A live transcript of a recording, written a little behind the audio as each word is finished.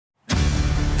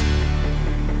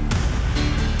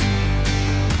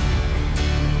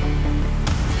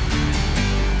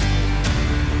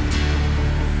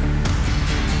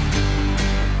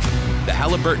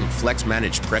Halliburton Flex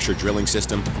Managed Pressure Drilling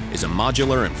System is a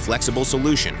modular and flexible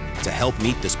solution to help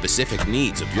meet the specific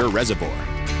needs of your reservoir.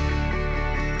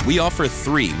 We offer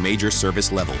 3 major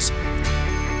service levels: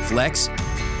 Flex,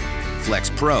 Flex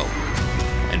Pro,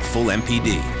 and Full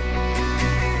MPD.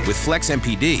 With Flex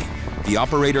MPD, the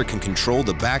operator can control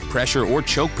the back pressure or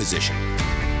choke position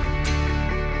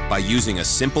by using a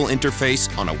simple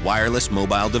interface on a wireless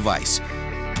mobile device.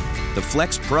 The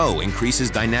Flex Pro increases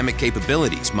dynamic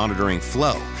capabilities monitoring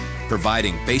flow,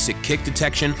 providing basic kick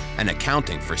detection and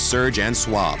accounting for surge and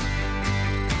swab.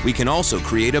 We can also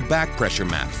create a back pressure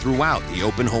map throughout the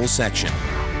open hole section.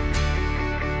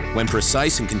 When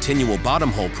precise and continual bottom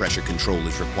hole pressure control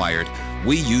is required,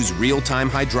 we use real-time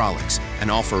hydraulics and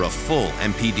offer a full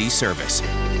MPD service.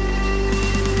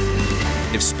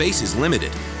 If space is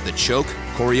limited, the choke,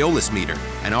 Coriolis meter,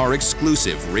 and our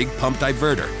exclusive rig pump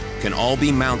diverter can all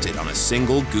be mounted on a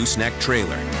single gooseneck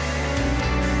trailer,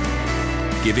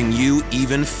 giving you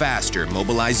even faster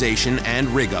mobilization and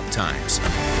rig-up times.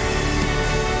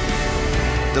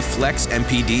 The Flex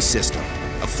MPD system,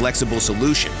 a flexible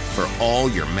solution for all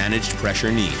your managed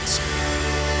pressure needs.